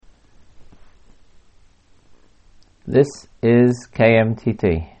This is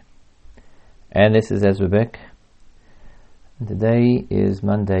KMTT, and this is Ezra Beck. And today is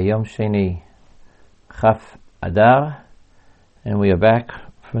Monday, Yom Sheni, Chaf Adar, and we are back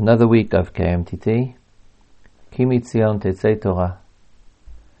for another week of KMTT, Ki Mitzion Tetzei Torah,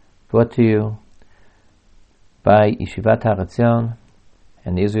 brought to you by Yeshivat Har Etzion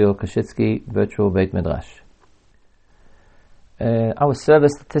and the Israel Kashitsky Virtual Beit Midrash. Our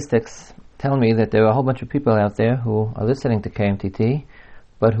service statistics tell me that there are a whole bunch of people out there who are listening to KMTT,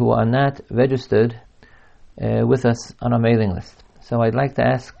 but who are not registered with us on our mailing list. So I'd like to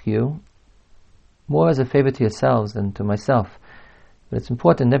ask you, more as a favor to yourselves than to myself, but it's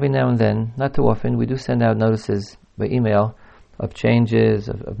important every now and then, not too often, we do send out notices by email of changes,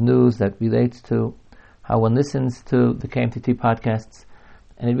 of news that relates to how one listens to the KMTT podcasts,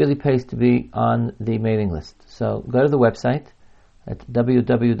 and it really pays to be on the mailing list. So go to the website at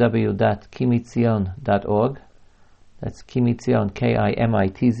www.kimitzion.org. That's Kimitzion,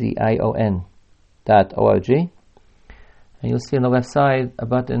 KIMITZION.org. And you'll see on the left side a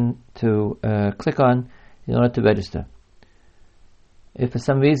button to click on in order to register. If for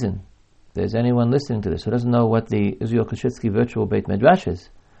some reason there's anyone listening to this who doesn't know what the Israel Kashitsky Virtual Beit Midrash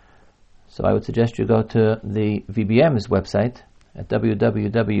is, so I would suggest you go to the VBM's website at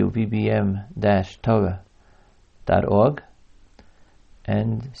www.vbm-torah.org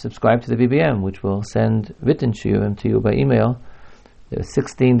and subscribe to the VBM, which will send written shiurim to you by email. There are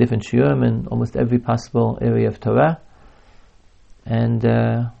 16 different shiurim in almost every possible area of Torah. And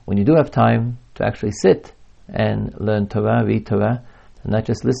when you do have time to actually sit and learn Torah, read Torah, and not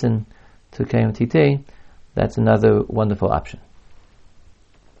just listen to KMTT, that's another wonderful option.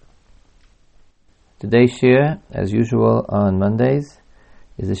 Today's shir, as usual on Mondays,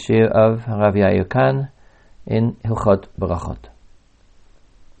 is a shir of Rav Yair Khan in Hilchot Barachot.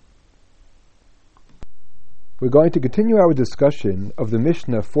 We're going to continue our discussion of the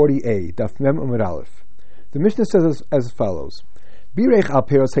Mishnah 40a, Daf Mem Amud Aleph. The Mishnah says as follows: Birech al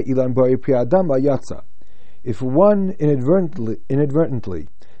peros ha'ilan bari pri adama yatsa. If one inadvertently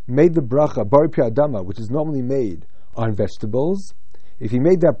made the bracha bari pri adama, which is normally made on vegetables, if he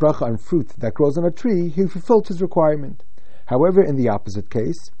made that bracha on fruit that grows on a tree, he fulfilled his requirement. However, in the opposite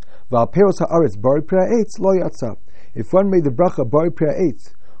case, val peros ha'aretz bari pri ha'etz lo yatsa. If one made the bracha bari pri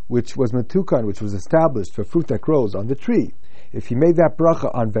ha'etz, which was metukan, which was established for fruit that grows on the tree, if he made that bracha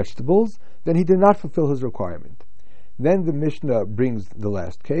on vegetables, then he did not fulfill his requirement. Then the Mishnah brings the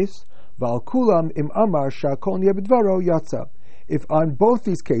last case, Val kulam im amar shakol b'dvaro yatsa. If on both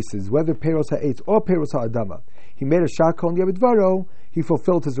these cases, whether peros ha'etz or peros ha'adama, he made a shakol b'dvaro, he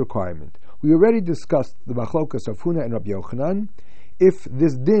fulfilled his requirement. We already discussed the machlokas of Huna and Rabbi Yochanan. If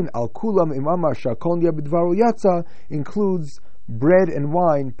this din al kulam im amar shakol b'dvaro yatsa includes bread and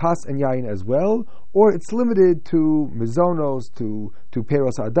wine, pas and yain as well, or it's limited to mizonos, to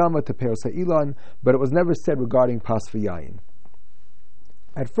peros adama, to peros ha'ilan, but it was never said regarding pas v'yain.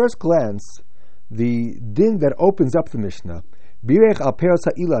 At first glance, the din that opens up the Mishnah, birech al peros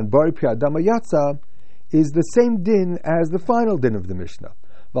ha'ilan bari pri adama yatsa, is the same din as the final din of the Mishnah,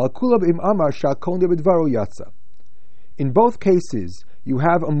 val kulab im amar shakol b'dvaro yatsa. In both cases, you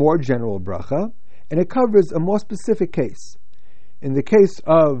have a more general bracha, and it covers a more specific case. In the case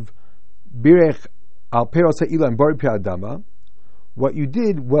of Birech al peros ha'ilan bari pri adama, what you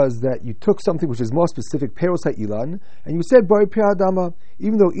did was that you took something which is more specific, peros ha'ilan, and you said bari pri adama.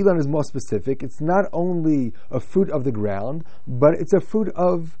 Even though ilan is more specific, it's not only a fruit of the ground, but it's a fruit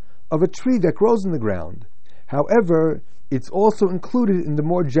of a tree that grows in the ground. However, it's also included in the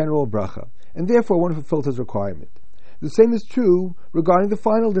more general bracha, and therefore one fulfilled his requirement. The same is true regarding the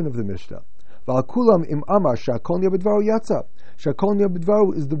final din of the Mishnah. Val kulam im amar shakol b'dvaro yatsa. Shakol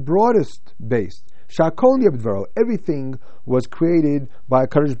b'dvaro is the broadest base. Shakol b'dvaro, everything was created by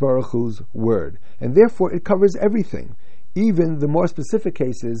HaKadosh Baruch Hu's word, and therefore it covers everything, even the more specific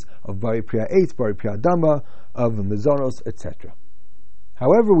cases of bari pri ha'etz, bari pri adama, of mizonos, etc.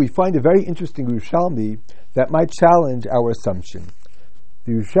 However, we find a very interesting Yerushalmi that might challenge our assumption.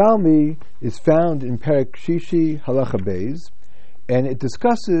 The Yerushalmi is found in Perek Shishi Halacha Beis, and it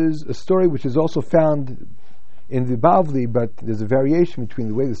discusses a story which is also found in the Bavli, but there's a variation between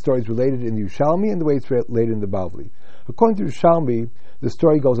the way the story is related in the Yerushalmi and the way it's related in the Bavli. According to Yerushalmi, the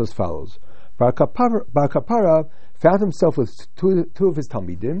story goes as follows. Bar Kapara found himself with two of his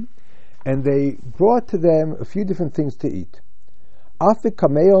Talmidim, and they brought to them a few different things to eat. Afik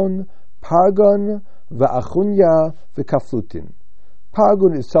kameon, pargon, va'achunya, v'kaflutin.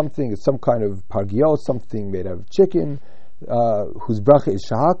 Pargon is some kind of pargiot, something made out of chicken, whose bracha is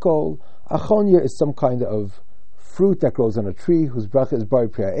shahakol. Achonya is some kind of fruit that grows on a tree whose bracha is bari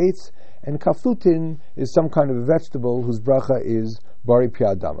priya eitz, and kaflutin is some kind of a vegetable whose bracha is bari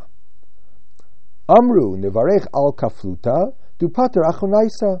priya adama. Amru nevarech al kafluta du pater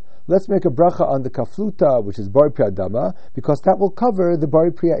achonaisa. Let's make a bracha on the kafluta, which is bari priya adama, because that will cover the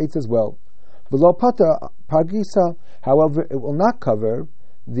bari priya eitz as well. V'lo pater pargisa. However, it will not cover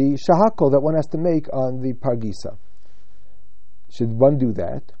the shahakol that one has to make on the pargisa. Should one do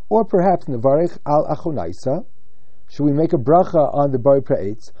that? Or perhaps nevarech al achonaisa. Should we make a bracha on the bari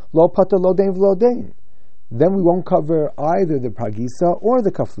priya eitz? Lo pater lo dein v'lo dein. Then we won't cover either the pargisa or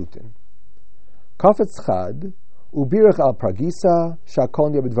the kaflutin. Kafetz chad ubirach al pargisa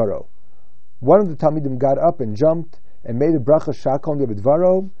shakol b'dvaro. One of the talmidim got up and jumped and made a bracha shakol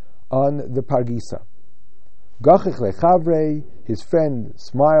b'dvaro on the pargisa. Gachich lechavrei, his friend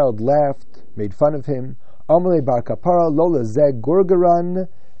smiled, laughed, made fun of him. Amalei bar kapara lo lezeg gurgaran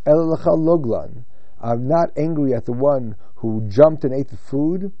el lechal loglan. I'm not angry at the one who jumped and ate the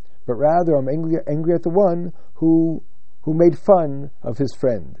food, but rather I'm angry at the one who made fun of his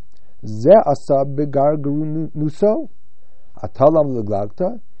friend. Ze asab begargaru nuso atalam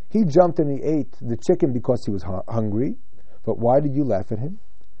leglagta. He jumped and he ate the chicken because he was hungry, but why did you laugh at him?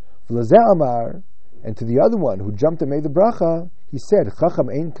 V'lezeh amar, and to the other one who jumped and made the bracha, he said, Chacham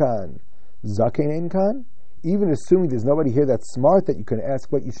ein kan, zaken ein kan. Even assuming there's nobody here that's smart that you can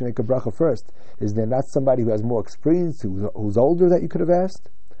ask what you should make a bracha first, is there not somebody who has more experience, who's older that you could have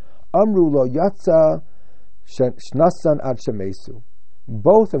asked? Amru lo yatsa shnasan ad shemesu.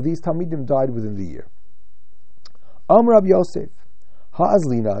 Both of these talmidim died within the year. Amr Rab Yosef,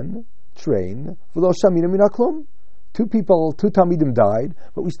 ha'azlinan, train, v'lo shamina min haklum. Two talmidim died,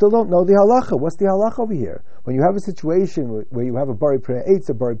 but we still don't know the halacha. What's the halacha over here? When you have a situation where you have a bari priya eitz,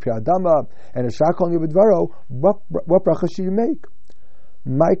 a bari priya adama, and a shakol b'dvaro, what bracha should you make?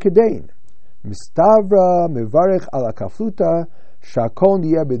 My kedain, mistavra mevarech ala kafluta, shakol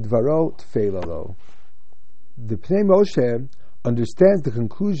b'dvaro tfeilalo. The Pnei Moshe understands the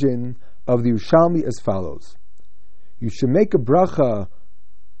conclusion of the Yerushalmi as follows: you should make a bracha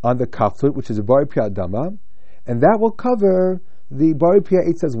on the kaflut, which is a bari priya adama, and that will cover the bari priya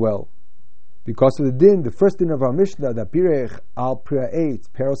eitz as well. Because of the din, the first din of our Mishnah, that birech al priya eitz,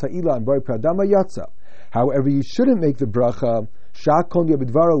 peros ha'ilan, bari priya adama yatsa. However, you shouldn't make the bracha shakol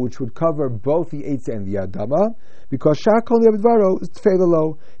b'dvaro, which would cover both the eitz and the adama, because shakol b'dvaro is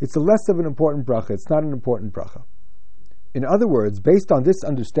tfeilalo. It's a less of an important bracha. It's not an important bracha. In other words, based on this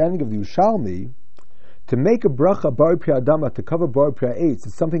understanding of the Yerushalmi, to make a bracha bari priya adama to cover bari priya eitz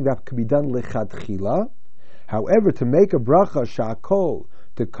is something that could be done lechatchila. However, to make a bracha shakol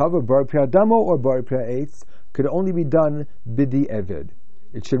to cover bari priya adama or bari priya eitz could only be done bidi eved.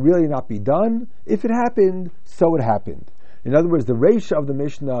 It should really not be done. If it happened, so it happened. In other words, the reisha of the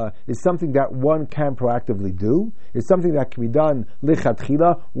Mishnah is something that one can proactively do. It's something that can be done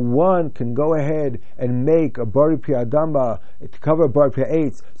lichatchila. One can go ahead and make a bari priya adama to cover bari priya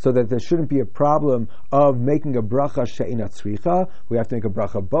eitz, so that there shouldn't be a problem of making a bracha she'ina tzricha. We have to make a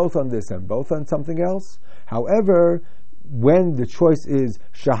bracha both on this and both on something else. However, when the choice is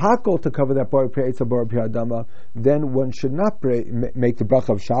shahakol to cover that bari priya eitz or bari priya adama, then one should not make the bracha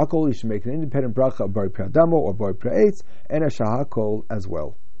of shahakol. You should make an independent bracha of bari priya adama or bari priya eitz and a shahakol as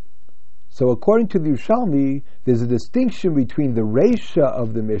well. So according to the Yerushalmi, there's a distinction between the reisha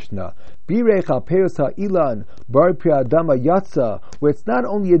of the Mishnah, birech al peros ha'ilan, bari priya adama yatsa, where it's not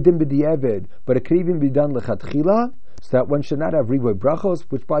only a din b'di'eved, but it could even be done lechatchila, so that one should not have riboy brachos,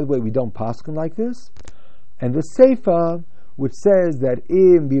 which by the way we don't paskin like this. And the Seifa, which says that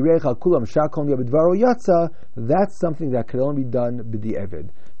im birech al kulam shakol b'dvaro yatsa, that's something that could only be done b'di'eved.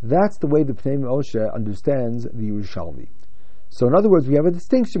 That's the way the Pnei Moshe understands the Yerushalmi. So in other words, we have a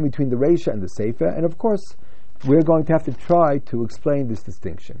distinction between the Reisha and the Seifa, and of course, we're going to have to try to explain this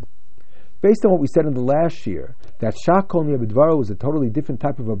distinction. Based on what we said in the last year, that shakol b'dvaro is a totally different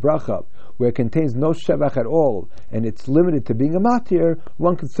type of a bracha, where it contains no shevach at all, and it's limited to being a matir,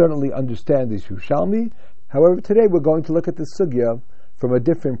 one can certainly understand this Yerushalmi. However, today we're going to look at the sugya from a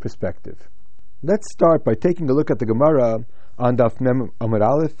different perspective. Let's start by taking a look at the Gemara on Daf Mem Amud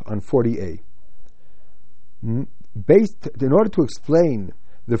Aleph on 40a. In order to explain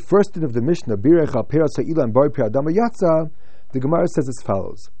the first din of the Mishnah, birech al peros ha'ilan bari priya adama yatsa, the Gemara says as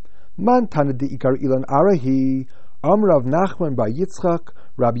follows: Man tana de ikar ilan arahi, Amrav Nachman bar Yitzchak,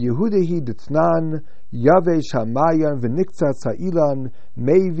 Rabbi Yehudahi detnan, yavesh hamayan v'niktzat ha'ilan,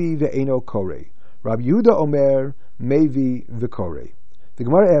 mevi ve'eno korei. Rabbi Yehuda Omer, Mevi V'korei. The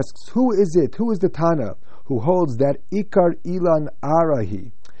Gemara asks, who is it? Who is the Tana who holds that Ikar Ilan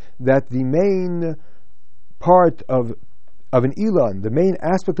Arahi, that the main part of an Ilan, the main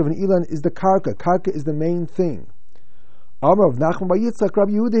aspect of an Ilan is the Karka. Karka is the main thing. Amar of Nachman bar Yitzchak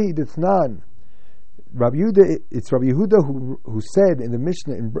Rabbi Yehuda Ditnan. Rabbi Yehuda, it's Rabbi Yehuda who said in the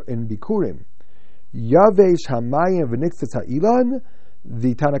Mishnah in Bikurim, Yavesh Hamayim v'Niktzas Ha'ilan.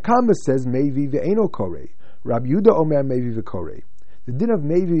 The Tanakama says Mevi ve'eno kore. Rabbi Yehuda Omer Mevi v'kore. The din of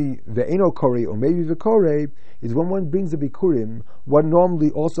Mevi ve'eno kore or Mevi v'kore is when one brings a Bikurim, one normally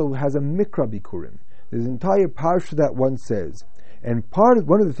also has a Mikra Bikurim. There's an entire parsha that one says, and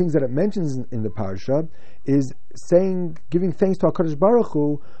one of the things that it mentions in the parsha is giving thanks to HaKadosh Baruch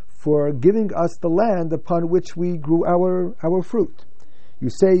Hu for giving us the land upon which we grew our fruit. You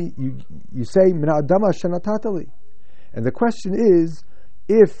say Mina Adama Shanatatali, and the question is,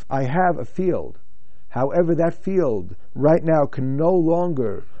 if I have a field, however that field right now can no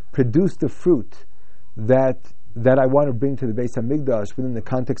longer produce the fruit that I want to bring to the Beis Hamikdash within the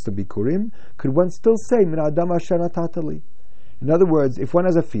context of Bikurim, could one still say Mina Adama Shanatatali? In other words, if one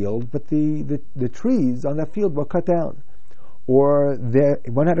has a field, but the trees on that field were cut down, or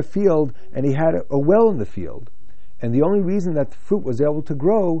one had a field and he had a well in the field, and the only reason that the fruit was able to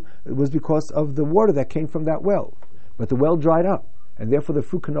grow was because of the water that came from that well, but the well dried up, and therefore the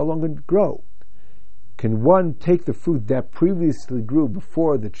fruit can no longer grow. Can one take the fruit that previously grew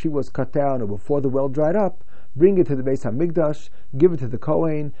before the tree was cut down or before the well dried up, bring it to the Beis Hamikdash, give it to the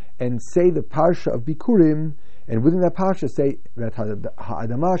Kohen, and say the parsha of Bikurim, and within that parsha say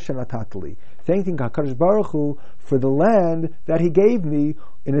Ha'adama Shanatatali, thanking HaKadosh Baruch Hu for the land that He gave me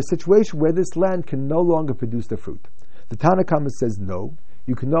in a situation where this land can no longer produce the fruit. The Tanakama says no,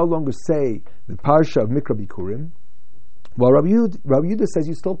 you can no longer say the parsha of Mikra Bikurim. Well, Rabbi Yehuda says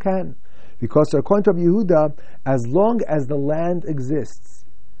you still can, because according to Rabbi Yehuda, as long as the land exists,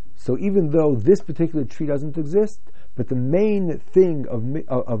 so even though this particular tree doesn't exist, but the main thing of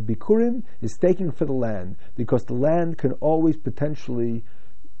Bikurim is taking for the land, because the land can always potentially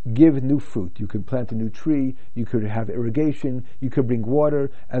give new fruit. You could plant a new tree, you could have irrigation, you could bring water.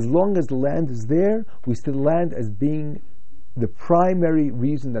 As long as the land is there, we see the land as being the primary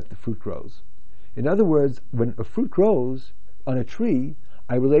reason that the fruit grows. In other words, when a fruit grows on a tree,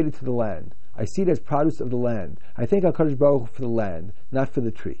 I relate it to the land. I see it as produce of the land. I thank HaKadosh Baruch Hu for the land, not for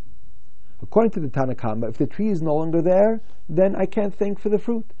the tree. According to the Tanakama, if the tree is no longer there, then I can't thank for the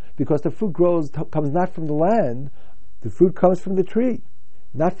fruit, because the fruit comes not from the land, the fruit comes from the tree,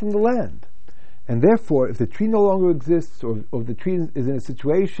 not from the land. And therefore, if the tree no longer exists, or the tree is in a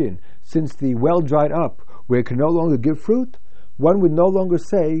situation, since the well dried up, where it can no longer give fruit, one would no longer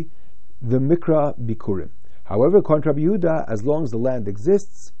say the Mikra Bikurim. However, according to Rabbi Yehuda, as long as the land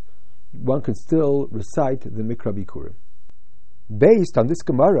exists, one can still recite the Mikra Bikurim. Based on this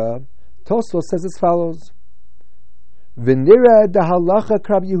Gemara, Tosfos says as follows: V'nira da halacha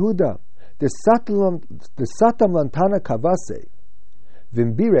Rabbi Yehuda, the satam lantana kavase,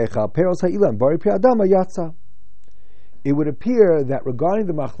 v'mbirech al peros ha'ilan bari pi adama yatsa. It would appear that regarding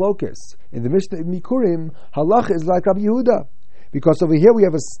the machlokes in the Mishnah of Bikurim, halacha is like Rabbi Yehuda, because over here we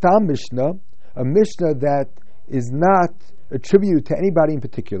have a stam Mishnah, a Mishnah that is not attributed to anybody in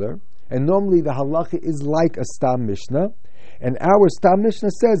particular, and normally the halacha is like a stam Mishnah. And our Stam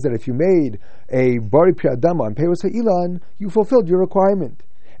Mishnah says that if you made a Bari Pri Adama on Peiros Ha'ilan, you fulfilled your requirement.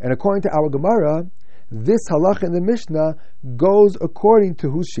 And according to our Gemara, this halacha in the Mishnah goes according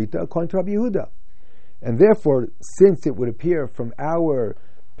to whose Shita? According to Rabbi Yehuda. And therefore, since it would appear from our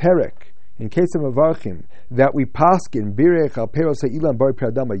Perek, in case of Mavarchim, that we paskin Birech al Peiros Ha'ilan Bari Pri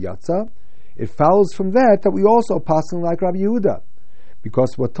Adama Yatza, it follows from that we also paskin like Rabbi Yehuda.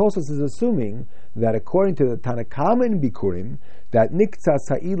 Because what Tosfos is assuming, that according to the Tanakama in Bikurim, that Niktzas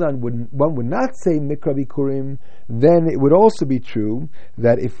Ha'ilan one would not say Mikra Bikurim, then it would also be true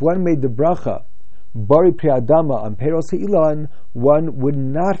that if one made the bracha Bari Pri Adama on Peiros Ha'ilan, one would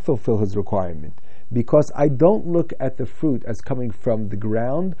not fulfill his requirement. Because I don't look at the fruit as coming from the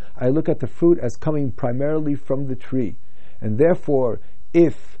ground, I look at the fruit as coming primarily from the tree. And therefore,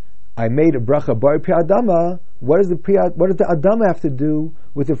 if I made a bracha Bari Pri Adama, what does the Adama have to do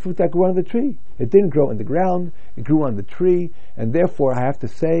with the fruit that grew on the tree? It didn't grow in the ground, it grew on the tree, and therefore I have to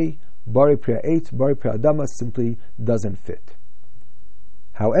say Bari Pri Eitz, Bari Pri Adama simply doesn't fit.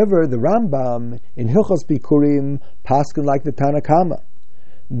 However, the Rambam in Hilchos Bikurim paskin like the Tanakama,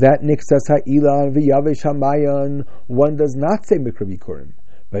 that Niktzas Ha'ilan v'Yavesh Hamayan, one does not say Mikra Bikurim,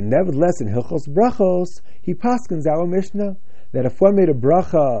 but nevertheless in Hilchos Brachos he paskins our Mishnah that if one made a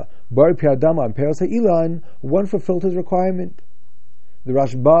bracha Bari Pri Adama on Peiros Ha'ilan, one fulfilled his requirement. The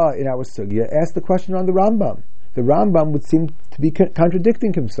Rashba in our Sugya asked the question on the Rambam. The Rambam would seem to be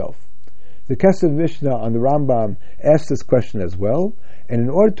contradicting himself. The Kesef Mishnah on the Rambam asked this question as well, and in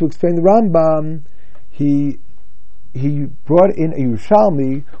order to explain the Rambam, he brought in a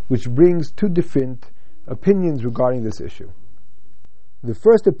Yerushalmi which brings two different opinions regarding this issue. The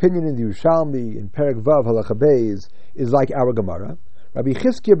first opinion in the Yerushalmi in Perek Vav Halacha Beis is like our Gemara. Rabbi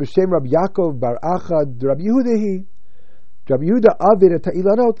Chizkiya b'shem Rabbi Yaakov bar Achad Rabbi Yehudahi. Rabbi Yehuda avir et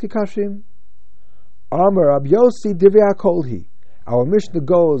ha'ilanot kikashim. Amar Rabbi Yossi divrei hakolhi. Our Mishnah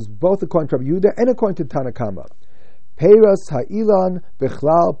goes both according to Rabbi Yehuda and according to Tanakama. Peiros ha'ilan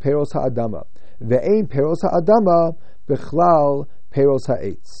b'chlal peiros ha'adama. Ve'ein peiros ha'adama b'chlal peiros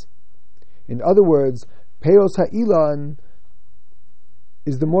ha'etz. In other words, peiros ha'ilan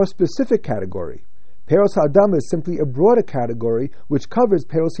is the more specific category. Peiros ha'adama is simply a broader category which covers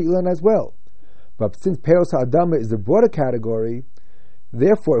peiros ha'ilan as well. But since peiros ha'adama is the broader category,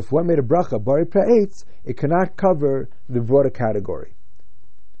 therefore, if one made a bracha bari pri ha'etz, it cannot cover the broader category.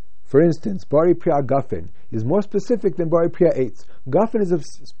 For instance, bari pri ha'gafen is more specific than bari pri ha'etz. Gafen is a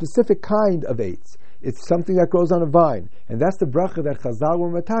specific kind of eitz. It's something that grows on a vine, and that's the bracha that Chazal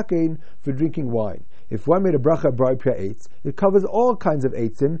were matakein for drinking wine. If one made a bracha bari pri ha'etz, it covers all kinds of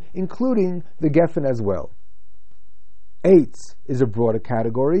eitzim, including the gefen as well. Eitz is a broader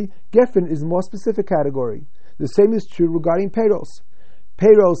category. Gefen is a more specific category. The same is true regarding peiros.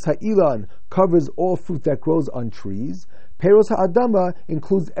 Peiros ha'ilan covers all fruit that grows on trees. Peiros ha'adama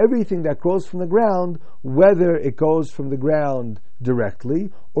includes everything that grows from the ground, whether it goes from the ground directly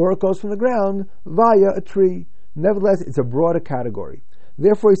or it goes from the ground via a tree. Nevertheless, it's a broader category.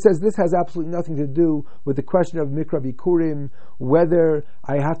 Therefore, he says this has absolutely nothing to do with the question of Mikra Bikurim, whether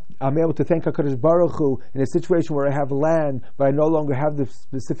I'm able to thank HaKadosh Baruch Hu in a situation where I have land, but I no longer have the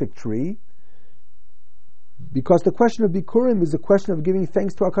specific tree. Because the question of Bikurim is the question of giving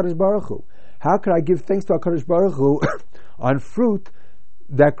thanks to HaKadosh Baruch Hu. How could I give thanks to HaKadosh Baruch Hu on fruit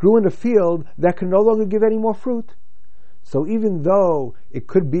that grew in a field that can no longer give any more fruit? So even though it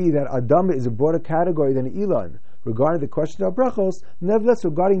could be that Adama is a broader category than Ilan, regarding the question of brachos, nevertheless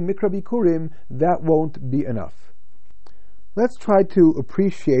regarding Mikra Bikurim, that won't be enough. Let's try to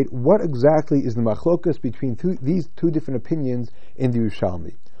appreciate what exactly is the machlokas between these two different opinions in the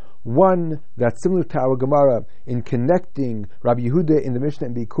Yerushalmi. One that's similar to our Gemara in connecting Rabbi Yehuda in the Mishnah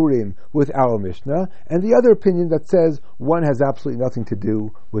and Bikurim with our Mishnah, and the other opinion that says one has absolutely nothing to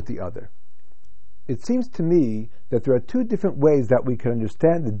do with the other. It seems to me that there are two different ways that we can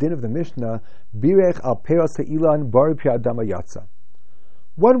understand the din of the Mishnah, Birech al Peiros ha'ilan bari pri ha'adama yatsa.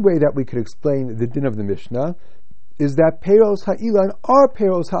 One way that we could explain the din of the Mishnah is that Peiros ha'ilan are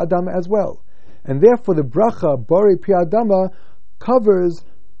Peiros ha'adama as well. And therefore the bracha bari pri ha'adama covers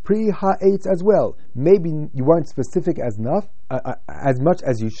pri ha'etz as well. Maybe you weren't specific as much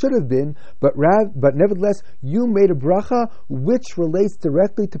as you should have been, but nevertheless you made a bracha which relates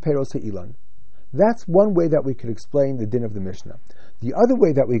directly to Peiros ha'ilan. That's one way that we could explain the din of the Mishnah. The other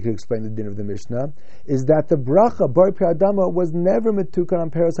way that we could explain the din of the Mishnah is that the bracha bari pri ha'adama was never metukan on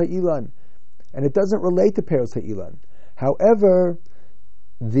Peiros ha'ilan, and it doesn't relate to Peiros ha'ilan. However,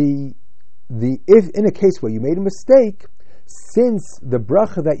 if in a case where you made a mistake, since the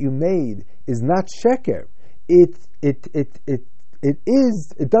bracha that you made is not sheker, it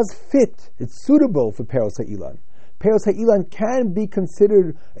does fit. It's suitable for Peiros ha'ilan. Peiros ha'ilan can be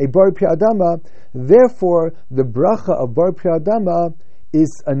considered a bari pri ha'adama. Therefore, the bracha of bari pri ha'adama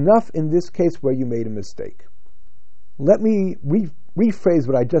is enough in this case where you made a mistake. Let me rephrase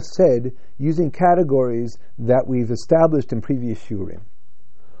what I just said using categories that we've established in previous shurim.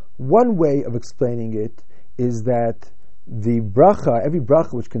 One way of explaining it is that the bracha, every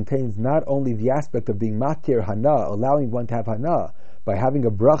bracha which contains not only the aspect of being matir hana, allowing one to have hana, by having a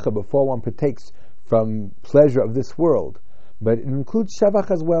bracha before one partakes from pleasure of this world, but it includes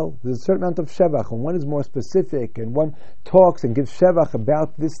shevach as well. There's a certain amount of shevach, and one is more specific, and one talks and gives shevach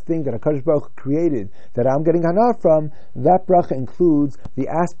about this thing that HaKadosh Baruch Hu created, that I'm getting hana from. That bracha includes the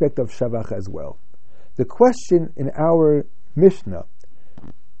aspect of shevach as well. The question in our Mishnah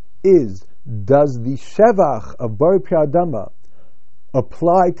is, does the shevach of bari pri ha'adama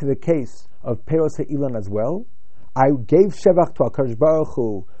apply to the case of Peiros ha'ilan as well? I gave shevach to HaKadosh Baruch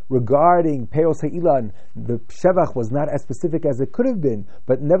Hu regarding Peiros ha'ilan. The shevach was not as specific as it could have been,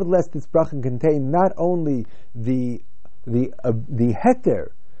 but nevertheless this bracha contained not only the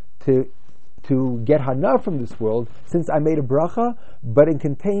heter to get hana from this world, since I made a bracha, but it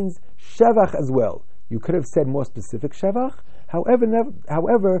contains shevach as well. You could have said more specific shevach.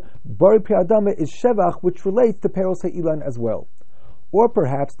 However, bari pri ha'adama is shevach which relates to Peiros ha'ilan as well. Or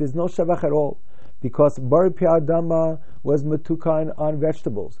perhaps there's no shevach at all, because bari pri ha'adama was metukan on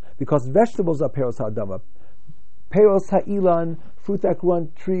vegetables, because vegetables are Peiros ha'adama. Peiros ha'ilan, fruit that grew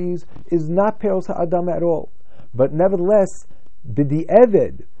on trees, is not Peiros ha'adama at all. But nevertheless, the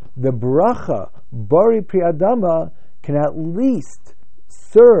eved, the bracha bari pri ha'adama, can at least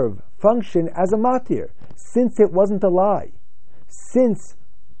serve function as a matir, since it wasn't a lie. Since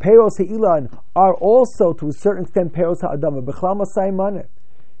Peros Ha'ilan are also, to a certain extent, Peros Ha'adama, B'chlal Masai Maneh.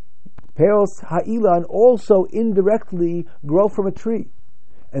 Peros Ha'ilan also indirectly grow from a tree.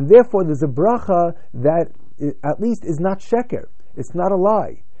 And therefore there's a bracha that at least is not sheker. It's not a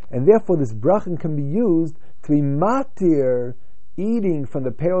lie. And therefore this bracha can be used to be matir eating from the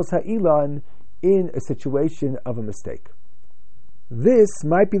Peros Ha'ilan in a situation of a mistake. This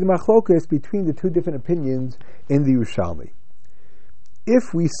might be the machlokas between the two different opinions in the Yerushalmi.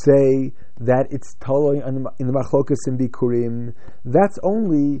 If we say that it's totally in the machlokas in Bikurim, that's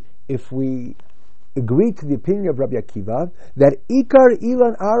only if we agree to the opinion of Rabbi Akiva that Ikar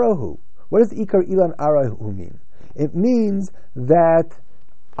Ilan Arahu. What does Ikar Ilan Arahu mean? It means that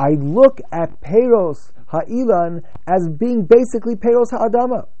I look at Peros Ha'ilan as being basically Peros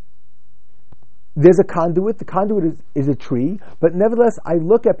Ha'adama. There's a conduit, the conduit is a tree, but nevertheless I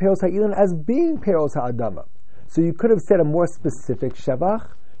look at Peros Ha'ilan as being Peros Ha'adama. So you could have said a more specific Shevach,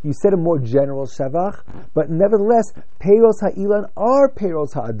 you said a more general Shevach, but nevertheless, Peros Ha'ilan are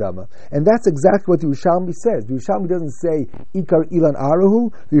Peros Ha'adama. And that's exactly what the Yerushalmi says. The Yerushalmi doesn't say, Ikar Ilan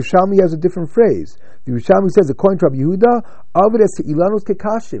Arahu, the Yerushalmi has a different phrase. The Yerushalmi says, according to Rabbi Yehuda, Avid es Ilanos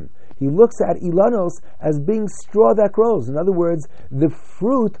Kekashim. He looks at Ilanos as being straw that grows. In other words, the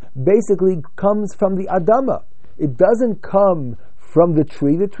fruit basically comes from the Adama. It doesn't come from the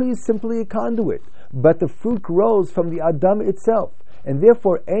tree. The tree is simply a conduit. But the fruit grows from the Adama itself. And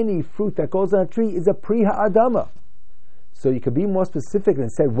therefore, any fruit that goes on a tree is a Pri Ha'adama. So you could be more specific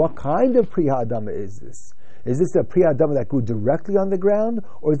and say, what kind of Pri Ha'adama is this? Is this a Pri Ha'adama that grew directly on the ground?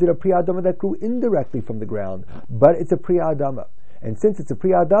 Or is it a Pri Ha'adama that grew indirectly from the ground? But it's a Pri Ha'adama. And since it's a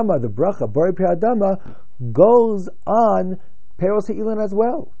Pri Ha'adama, the bracha, Bari Pri Ha'adama, goes on Peros Ha'ilan as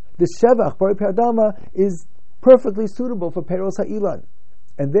well. The Shevach, Bari Pri Ha'adama, is perfectly suitable for Peros Ha'ilan.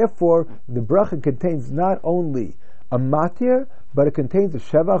 And therefore, the bracha contains not only a matir, but it contains a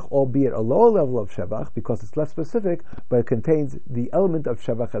shevach, albeit a lower level of shevach, because it's less specific, but it contains the element of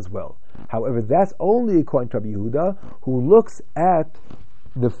shevach as well. However, that's only according to Rabbi Yehuda, who looks at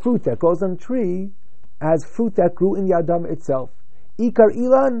the fruit that goes on the tree as fruit that grew in the Adam itself. Ikar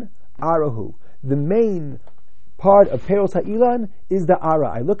Ilan, Arahu. The main part of Peros Ha'ilan is the Ara.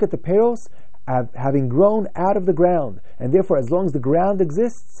 I look at the Peros having grown out of the ground, and therefore, as long as the ground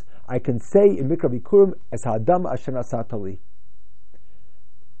exists, I can say in Mikra Bikurim, Es Ha'adam Asher Nasatali.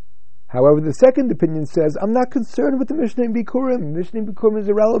 However, the second opinion says, I'm not concerned with the Mishnah in Bikurim. The Mishnah in Bikurim is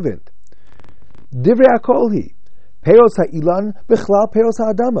irrelevant. Divrei HaKolhi, Peros Ha'ilan, Bichlal Peros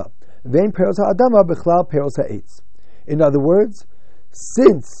Ha'adama. Vein Peros Ha'adama, Bichlal Peros Ha'etz. In other words,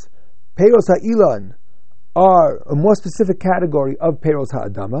 since Peros Ha'ilan are a more specific category of Peros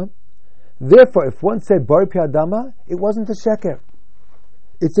Ha'adama, therefore, if one said Bari Pri Ha'adama, it wasn't a sheker.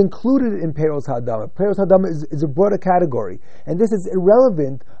 It's included in Peros Ha'adama. Peros Ha'adama is a broader category. And this is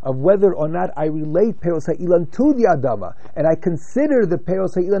irrelevant of whether or not I relate Peros Ha'ilan to the Adama. And I consider the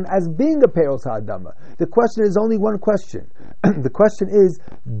Peros Ha'ilan as being a Peros Ha'adama. The question is only one question. The question is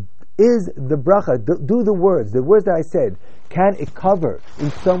the bracha, do the words that I said, can it cover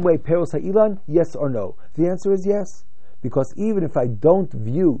in some way Peros Ha'ilan? Yes or no? The answer is yes. Because even if I don't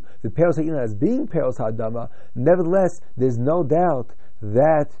view the Peros Ha'ilan as being Peros Ha'adama, nevertheless, there's no doubt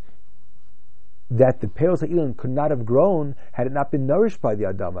that the Peros Ha'ilan could not have grown had it not been nourished by the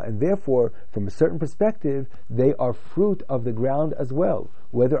Adama. And therefore, from a certain perspective, they are fruit of the ground as well,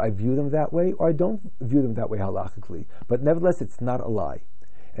 whether I view them that way or I don't view them that way halachically. But nevertheless, it's not a lie.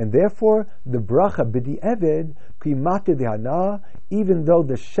 And therefore, the bracha b'di eved k'imate dehana, even though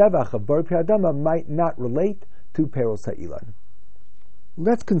the shevach of Bari Pri Ha'adama might not relate to Peros Ha'ilan.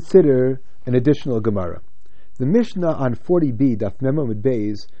 Let's consider an additional Gemara. The Mishnah on 40b, Daf Mem Amud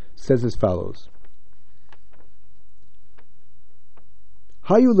Beis, says as follows: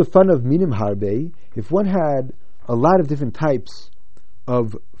 Hayu lefanav minim harbe. If one had a lot of different types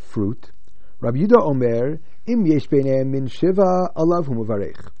of fruit, Rabbi Yehuda Omer, im yesh beinehem min shiva alav hu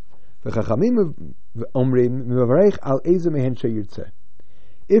mevarech, v'chachamim omrim mevarech al eze mehen sheyirtzeh.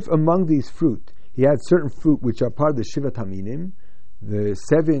 If among these fruit he had certain fruit which are part of the shiva taminim, the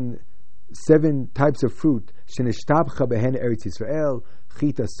seven types of fruit, shenishtabcha behen Eretz Yisrael,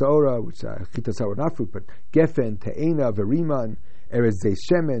 chita saora, which chita saora not fruit, but gefen, te'ena, veriman, eretz zeh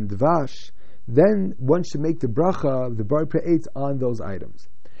shemen, dvash, then one should make the bracha, the Bari Pri Eitz, on those items.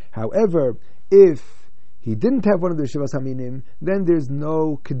 However, if he didn't have one of the shivas haminim, then there's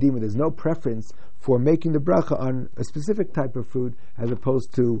no kedima, there's no preference for making the bracha on a specific type of fruit as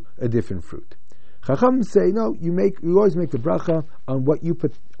opposed to a different fruit. Chacham say, no, you always make the bracha on what you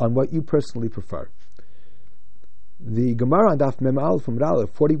personally prefer. The Gemara on Daf Mem Aleph from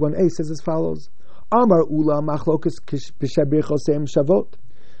Aleph 41a says as follows: Amar Ula Machlokas B'Shabrichosem Shavot.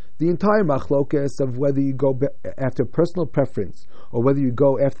 The entire machlokas of whether you go after personal preference or whether you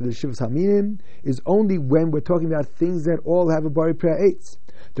go after the Shivas Haminim is only when we're talking about things that all have a Bari Priya Eitz.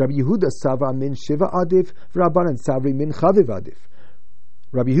 Rabbi Yehuda Sava min Shiva Adif, Rabbanan Savri min Chaviv Adif.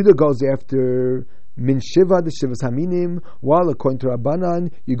 Rabbi Yehuda goes after min Shiva, the Shivas Haminim, while according to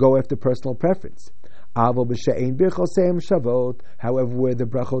Rabbanan, you go after personal preference. However, where the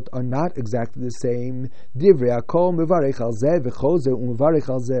brachot are not exactly the same,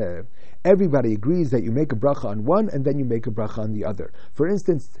 everybody agrees that you make a bracha on one and then you make a bracha on the other. For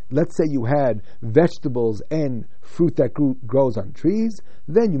instance, let's say you had vegetables and fruit that grows on trees,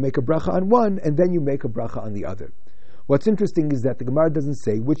 then you make a bracha on one and then you make a bracha on the other. What's interesting is that the Gemara doesn't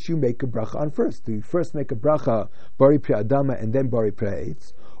say which you make a bracha on first. Do you first make a bracha Bari Priya Adama and then Bari Priya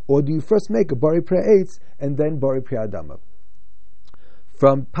Eitz? Or do you first make a Bari Priya Eitz and then Bari Priya Adama?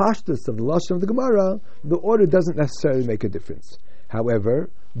 From Pashtus of the Lashon of the Gemara, the order doesn't necessarily make a difference. However,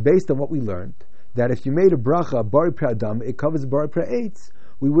 based on what we learned, that if you made a bracha Bari Priya Adama, it covers Bari Priya Eitz,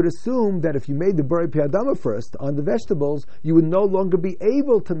 we would assume that if you made the Bari Priya Adama first on the vegetables, you would no longer be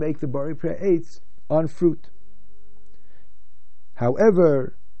able to make the Bari Priya Eitz on fruit.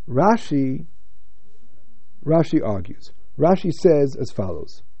 However, Rashi argues. Rashi says as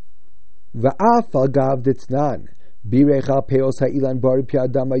follows: Va'afal gav ditznan birecha peos ha'ilan bari Priya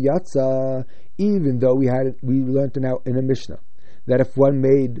Adama yatsa. Even though we learned in a Mishnah that if one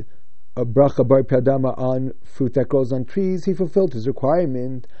made a bracha Bari Priya Adama on fruit that grows on trees, he fulfilled his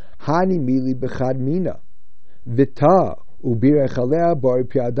requirement. Hani mili bechad mina vita ubirecha lea Bari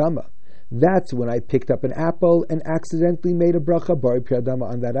Priya Adama. That's when I picked up an apple and accidentally made a bracha Bari Priya Adama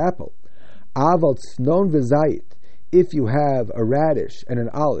on that apple. Aval tznon v'zayit. If you have a radish and an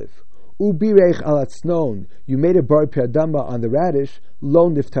olive, ubirech alat tznon, you made a Bari Priya Adama on the radish, lo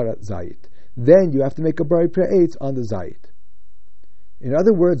niftarat zayit. Then you have to make a Bari Priya Eitz on the zayit. In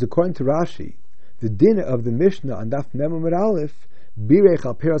other words, according to Rashi, the din of the Mishnah on Daf Mem Amud Aleph, birech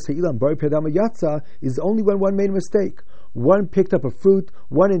al peros ha'ilan Bari Priya Adama yatsa, is only when one made a mistake. One picked up a fruit,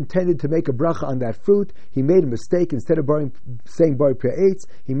 one intended to make a bracha on that fruit, he made a mistake, instead of saying Bari Priya Eitz,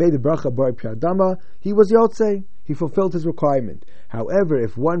 he made the bracha Bari Priya Adama, he was yotzei, he fulfilled his requirement. However,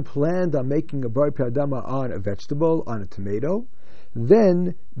 if one planned on making a Bari Priya Adama on a vegetable, on a tomato,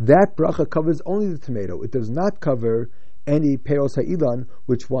 then that bracha covers only the tomato. It does not cover any peros ha'ilan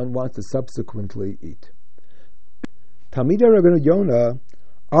which one wants to subsequently eat. Talmidei Rabbeinu Yonah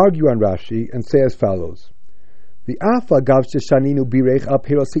argue on Rashi and say as follows: The afa gav sheshaninu birech al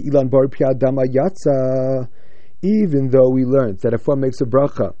peros ha'ilan Bari Priya Adama yatsa. Even though we learned that if one makes a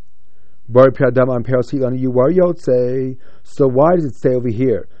bracha Bari Priya Adama on peros ha'ilan, you are yotzei. So why does it say over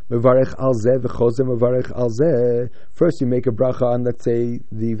here mevarech al zeh v'chozeh mevarech al zeh? First you make a bracha on, let's say,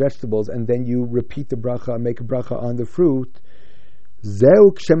 the vegetables, and then you repeat the bracha and make a bracha on the fruit.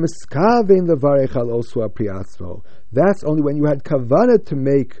 Zeu k'shemiskavein levarech al osu apriyatzvo. That's only when you had kavanah to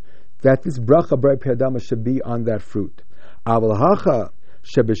make that this bracha Bari Priya Adama should be on that fruit. Aval hacha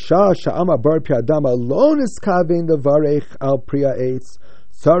shebisha sha'ama Bari Priya Adama lo niskavein levarech al Priya Eitz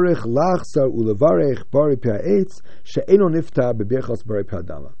tzarich lachzar ulevarech Bari Priya Eitz she'eno nifta bebirchos Bari Priya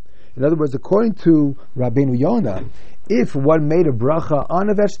Adama. In other words, according to Rabbeinu Yonah, if one made a bracha on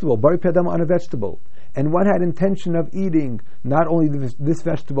a vegetable, Bari Priya Adama on a vegetable, and one had intention of eating not only this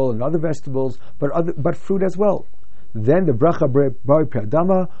vegetable and other vegetables, but fruit as well, then the bracha Bari Priya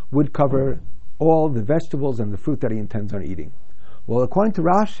Adama would cover all the vegetables and the fruit that he intends on eating. Well, according to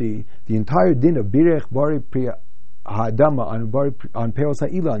Rashi, the entire din of birech Bari Priya Adama on peros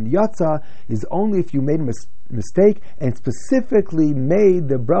ha'ilan yatsa is only if you made a mistake and specifically made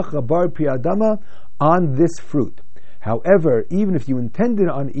the bracha Bari Priya Adama on this fruit. However, even if you intended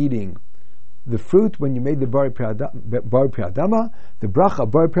on eating the fruit when you made the Bari Priya Adama, the bracha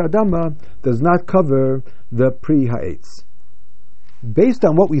Bari Priya Adama does not cover the Pri Ha'etz. Based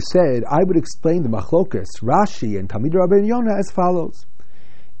on what we said, I would explain the machlokas, Rashi and Talmidei Rabbeinu Yonah as follows.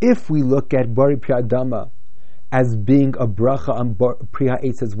 If we look at Bari Priya Adama as being a bracha on Pri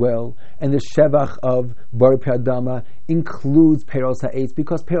Ha'etz as well, and the shevach of Bari Priya Adama includes Peros Ha'etz,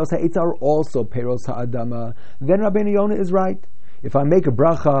 because Peros Ha'etz are also Peros Ha'adama, then Rabbeinu Yonah is right. If I make a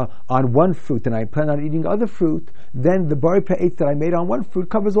bracha on one fruit and I plan on eating other fruit, then the Bari Priya Eitz that I made on one fruit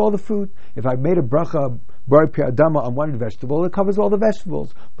covers all the fruit. If I made a bracha Bari Priya Adama on one vegetable, it covers all the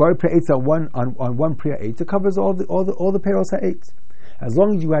vegetables. Bari Priya Eitz on one Priya Eitz, it covers all the Peros Ha'etz. As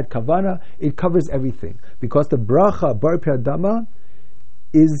long as you had kavana, it covers everything, because the bracha Bari Priya Adama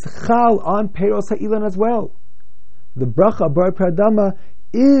is chal on Peros Ha'ilan as well. The bracha Bari Priya Adama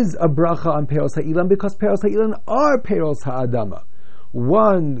is a bracha on Peros Ha'ilan because Peros Ha'ilan are Peros Ha'adama.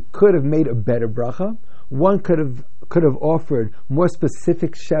 One could have made a better bracha. One could have offered more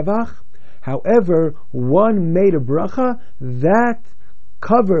specific shevach. However, one made a bracha that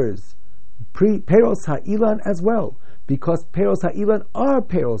covers Peros Ha'ilan as well, because Peros Ha'ilan are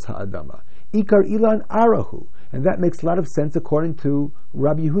Peros Ha'adama. Ikar Ilan Arahu. And that makes a lot of sense according to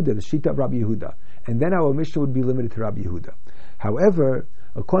Rabbi Yehuda, the Shita of Rabbi Yehuda. And then our Mishnah would be limited to Rabbi Yehuda. However,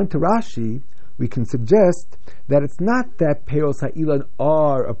 according to Rashi, we can suggest that it's not that Peros Ha'ilan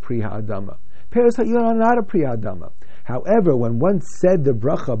are a Pri Ha'adama. Peros Ha'ilan are not a Pri Ha'adama. However, when one said the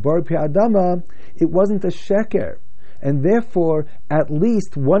bracha Bar Pri Ha'adama, it wasn't a sheker. And therefore, at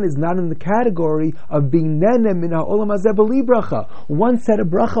least one is not in the category of being nene min ha'olam hazeh b'li bracha. One said a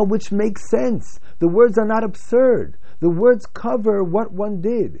bracha which makes sense. The words are not absurd. The words cover what one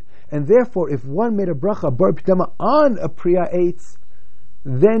did. And therefore, if one made a bracha bar pidama on a priya eitz,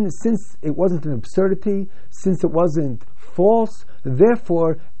 then since it wasn't an absurdity, since it wasn't false,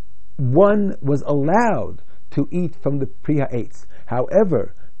 therefore one was allowed to eat from the priya eitz.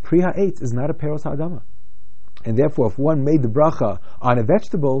 However, priya eitz is not a peros ha'adama. And therefore, if one made the bracha on a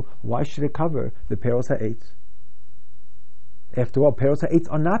vegetable, why should it cover the peros ha'etz? After all, peros ha'etz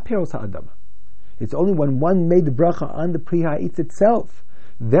are not peros ha'adama. It's only when one made the bracha on the pri ha'etz itself,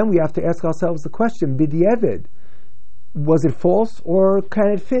 then we have to ask ourselves the question, b'di'evid, was it false or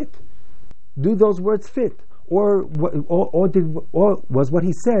can it fit? Do those words fit? Or was what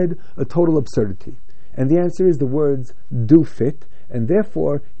he said a total absurdity? And the answer is the words do fit, and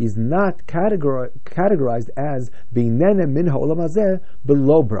therefore he's not categorized as being nene min ha'olam hazeh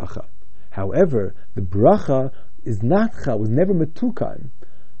below bracha. However, the bracha was never metukan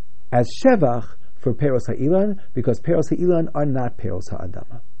as shevach for peros ha'ilan, because peros ha'ilan are not peros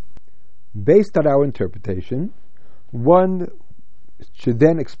ha'adama. Based on our interpretation, one should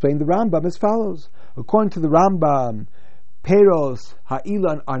then explain the Rambam as follows. According to the Rambam, peros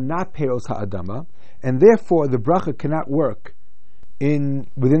ha'ilan are not peros ha'adama, and therefore the bracha cannot work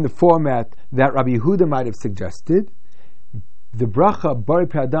within the format that Rabbi Yehuda might have suggested. The bracha Bari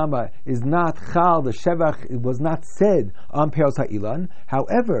Pri Ha'adama is not chal, the shevach was not said on Peros Ha'ilan.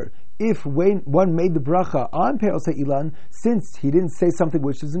 However, if one made the bracha on Peros Ha'ilan, since he didn't say something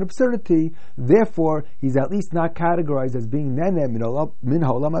which is an absurdity, therefore he's at least not categorized as being nene min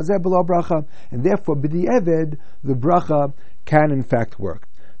ha'olam hazeh below bracha, and therefore b'di'eved the bracha can in fact work.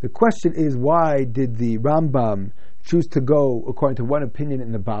 The question is, why did the Rambam choose to go according to one opinion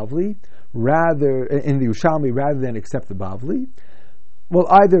in the Bavli, in the Yerushalmi, rather than accept the Bavli? Well,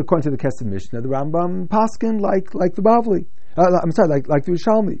 either according to the Kesef Mishnah, the Rambam paskin like the Bavli. Like the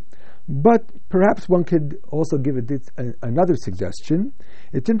Yerushalmi. But perhaps one could also give another suggestion.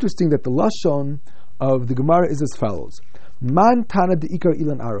 It's interesting that the lashon of the Gemara is as follows: Man Tana de Ikar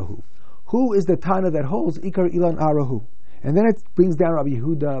Ilan Arahu. Who is the Tana that holds Ikar Ilan Arahu? And then it brings down Rabbi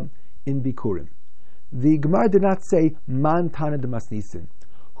Yehuda in Bikurim. The Gemara did not say Man Tana de Masnisin,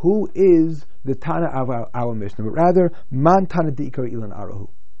 who is the Tana of our Mishnah, but rather Man Tana de Ikar Ilan Arahu.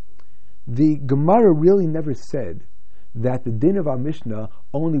 The Gemara really never said that the din of our Mishnah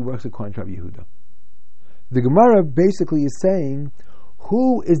only works according to Rabbi Yehuda. The Gemara basically is saying,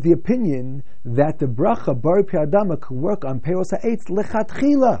 who is the opinion that the bracha Bari Pri Ha'adama can work on Peros Ha'etz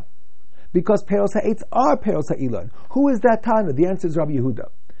lechatchila? Because Peros Ha'etz are Peros Ha'ilan. Who is that Tana? The answer is Rabbi Yehuda.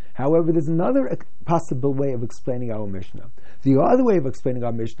 However, there's another possible way of explaining our Mishnah. The other way of explaining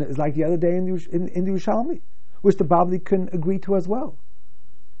our Mishnah is like the other day in the Yerushalmi, which the Bavli can agree to as well.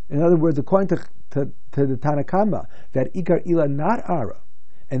 In other words, according to the Tanakama, that Ikar Ila not Ara,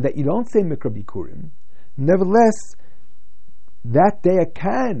 and that you don't say Mikra Bikurim, nevertheless, that day I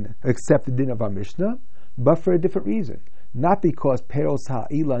can accept the din of our Mishnah, but for a different reason. Not because Peros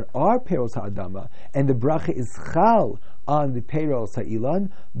Ha'ilan are Peros Ha'adama, and the bracha is chal on the Peros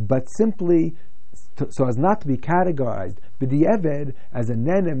Ha'ilan, but simply so as not to be categorized b'di'eved as a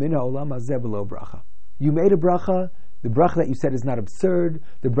nene min ha'olam hazeh below bracha. You made a bracha, the bracha that you said is not absurd,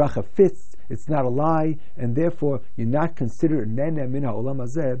 the bracha fits, it's not a lie, and therefore you're not considered nene min ha'olam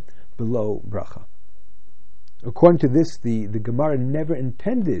hazeh below bracha. According to this, the Gemara never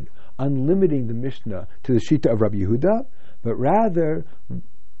intended on limiting the Mishnah to the Shita of Rabbi Yehuda, but rather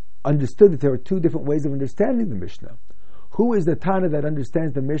understood that there are two different ways of understanding the Mishnah. Who is the Tana that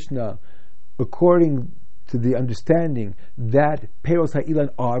understands the Mishnah according to the understanding that Peros Ha'ilan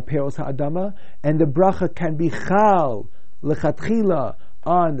are Peros Ha'adama, and the bracha can be chal lechatchila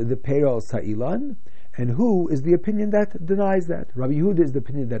on the Peros Ha'ilan? And who is the opinion that denies that? Rabbi Yehuda is the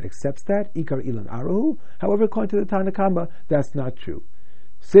opinion that accepts that, Ikar Ilan Arahu. However, according to the Tanakama, that's not true.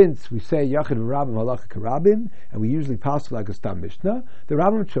 Since we say Yachid Rabim Halacha Karabim, and we usually paskin like a Stam Mishnah, the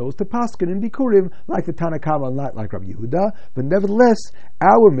Rambam chose to paskin in Bikurim like the Tanakama, not like Rabbi Yehuda. But nevertheless,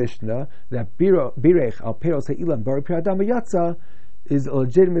 our Mishnah that Birech Al Peros Ha'ilan Bari Pri Adam Yatza is a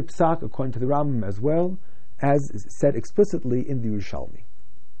legitimate psak according to the Rambam as well, as said explicitly in the Yerushalmi.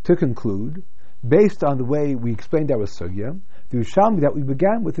 To conclude, based on the way we explained our sugya, the Yerushalmi that we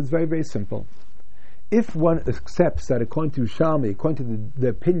began with is very, very simple. If one accepts that according to Yerushalmi, according to the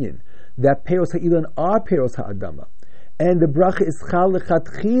opinion that Peros Ha'ilan are Peros Ha'adama, and the bracha is Chal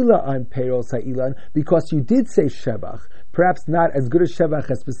Lechatchila on Peros Ha'ilan, because you did say Shevach, perhaps not as good a Shevach,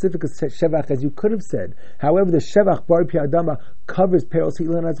 as specific a Shevach as you could have said. However, the Shevach Bari Pi Adama covers Peros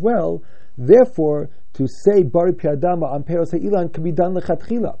Ha'ilan as well. Therefore, to say Bari Pi Adama on Peros Ha'ilan can be done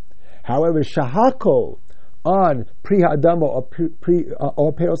Lechatchila. However, Shahakol on Pri Ha'adama or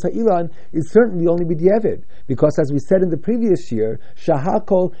Peros Ha'ilan is certainly only b'diavad, because as we said in the previous year,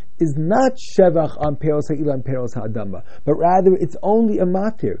 Shahakol is not Shevach on Peros Ha'ilan, Peros Ha'adama, but rather it's only a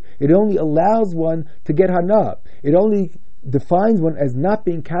matir. It only allows one to get Hana. It only defines one as not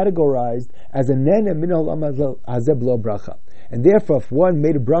being categorized as a Nene Min Ha'olam Hazeh B'lo Bracha. And therefore, if one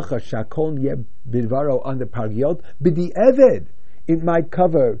made a bracha Shakol Yeh Bidvaro on the Pargiot, b'diavad, it might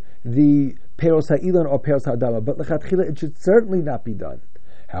cover the Peros Ha'ilan or Peros Ha'adama, but Lechatchila it should certainly not be done.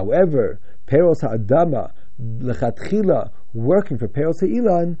 However, Peros Ha'adama, Lechatchila, working for Peros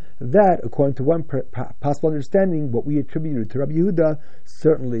Ha'ilan, that, according to one possible understanding, what we attributed to Rabbi Yehuda,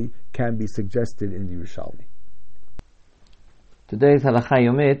 certainly can be suggested in the Yerushalmi. Today's Halacha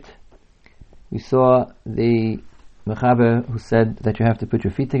Yomit, we saw the Mechaber who said that you have to put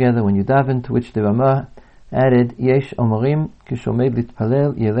your feet together when you daven, to which the Ramah added, Yesh Omorim kishomed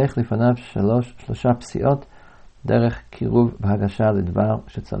litpalel yelech lifanav shlosha psiot derech kiruv v'hagasha lidvar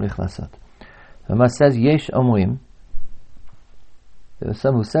shetzarich lasot. The Ramah says, Yesh Omorim. There are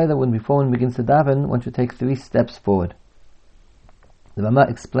some who say that before one begins to daven, one should take 3 steps forward. The Ramah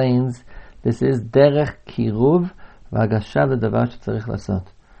explains this is derech kiruv v'hagasha lidvar shetzarich lasot.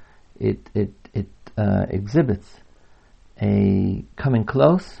 It exhibits a coming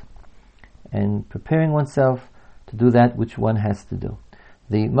close and preparing oneself to do that which one has to do.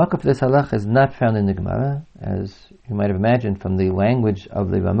 The makah of this halach is not found in the Gemara, as you might have imagined from the language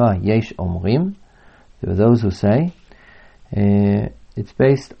of the Ramah, Yesh Omrim. There are those who say it's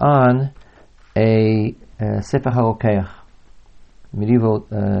based on a Sefer HaRokeach, medieval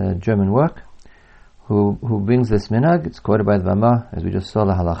German work, who brings this minhag. It's quoted by the Ramah, as we just saw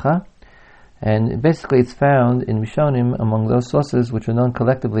the halacha. And basically it's found in Rishonim among those sources which are known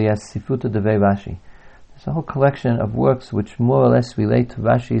collectively as Sifuta Devei Rashi. There's a whole collection of works which more or less relate to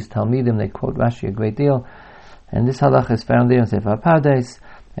Rashi's Talmidim. They quote Rashi a great deal. And this halach is found there in Sefer Pardes,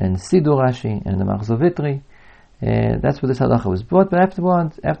 and Sidur Rashi, and the Machzor Vitri. That's where this halacha was brought, but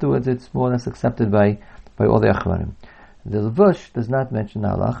afterwards it's more or less accepted by all the Achronim. The Levush does not mention the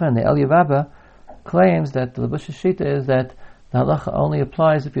halacha, and the El Yavaba claims that the Levush's shita is that the halacha only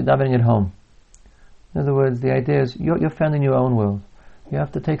applies if you're davening at home. In other words, the idea is you're found in your own world. You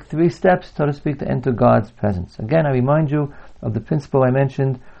have to take 3 steps, so to speak, to enter God's presence. Again, I remind you of the principle I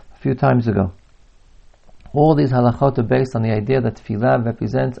mentioned a few times ago. All these halachot are based on the idea that tefillah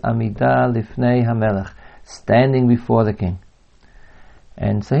represents Amidah Lifnei HaMelech, standing before the king.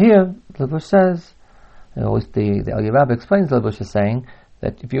 And so here, the Levush says, the El Yerab explains the Levush is saying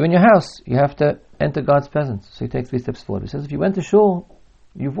that if you're in your house, you have to enter God's presence. So you take 3 steps forward. He says if you went to shul,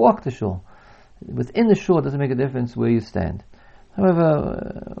 you've walked to shul. Within the shul, it doesn't make a difference where you stand.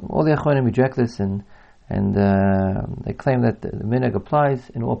 However, all the Achronim reject this and they claim that the minhag applies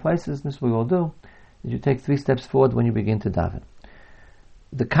in all places. This is what we all do. Is you take 3 steps forward when you begin to daven.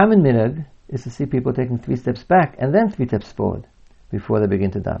 The common minhag is to see people taking 3 steps back and then 3 steps forward before they begin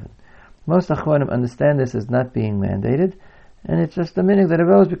to daven. Most Achronim understand this as not being mandated, and it's just a minhag that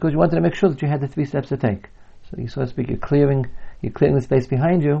arose because you wanted to make sure that you had the 3 steps to take. So you, so to speak, you're clearing the space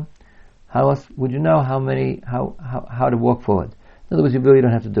behind you. How else would you know how to walk forward? In other words, you really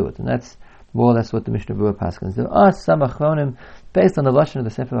don't have to do it, and that's more or less what the Mishnah Berurah paskins. There are some Achronim, based on the lashon of the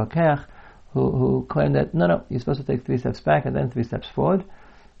Sefer HaKeach, who claim that no, you're supposed to take 3 steps back and then 3 steps forward.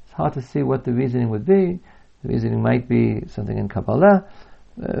 It's hard to see what the reasoning would be. The reasoning might be something in Kabbalah.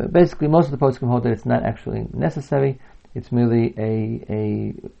 Basically, most of the poskim hold that it's not actually necessary. It's merely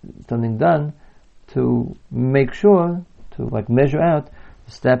a something done to make sure, to measure out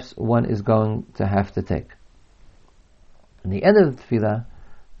the steps one is going to have to take. In the end of the tefillah,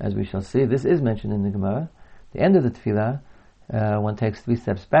 as we shall see, this is mentioned in the Gemara. The end of the tefillah, one takes 3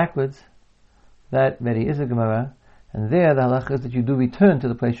 steps backwards. That very is a Gemara, and there the halacha is that you do return to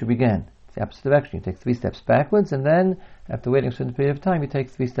the place you began. It's the opposite direction. You take 3 steps backwards, and then, after waiting a certain period of time, you take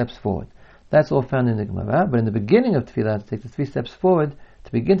 3 steps forward. That's all found in the Gemara, but in the beginning of Tefillah, to take the 3 steps forward,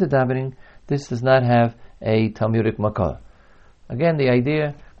 to begin to davening, this does not have a Talmudic makar. Again, the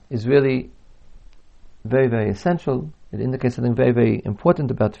idea is really very, very essential. It indicates something very, very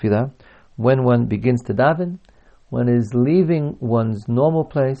important about Tefillah. When one begins to daven, one is leaving one's normal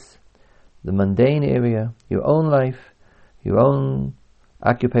place, the mundane area, your own life, your own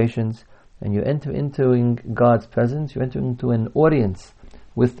occupations, and you enter into God's presence, you enter into an audience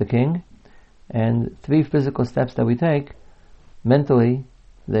with the King, and 3 physical steps that we take, mentally,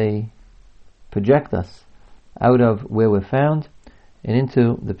 they project us out of where we're found and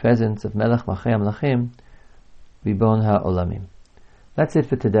into the presence of Melech Malchei HaMelachim, Ribon HaOlamim. That's it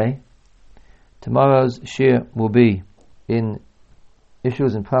for today. Tomorrow's shir will be in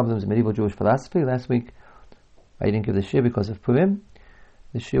issues and problems in medieval Jewish philosophy. Last week I didn't give the shir because of Purim.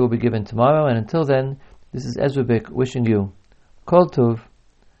 The shir will be given tomorrow, and until then, this is Ezra Bick wishing you Kol Tov,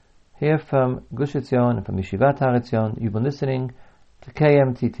 here from Gush Etzion and from Yeshivat Har Etzion. You've been listening to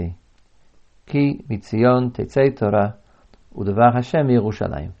KMTT. Ki Mitzion Tetzei Torah U'Devar Hashem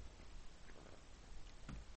Yerushalayim.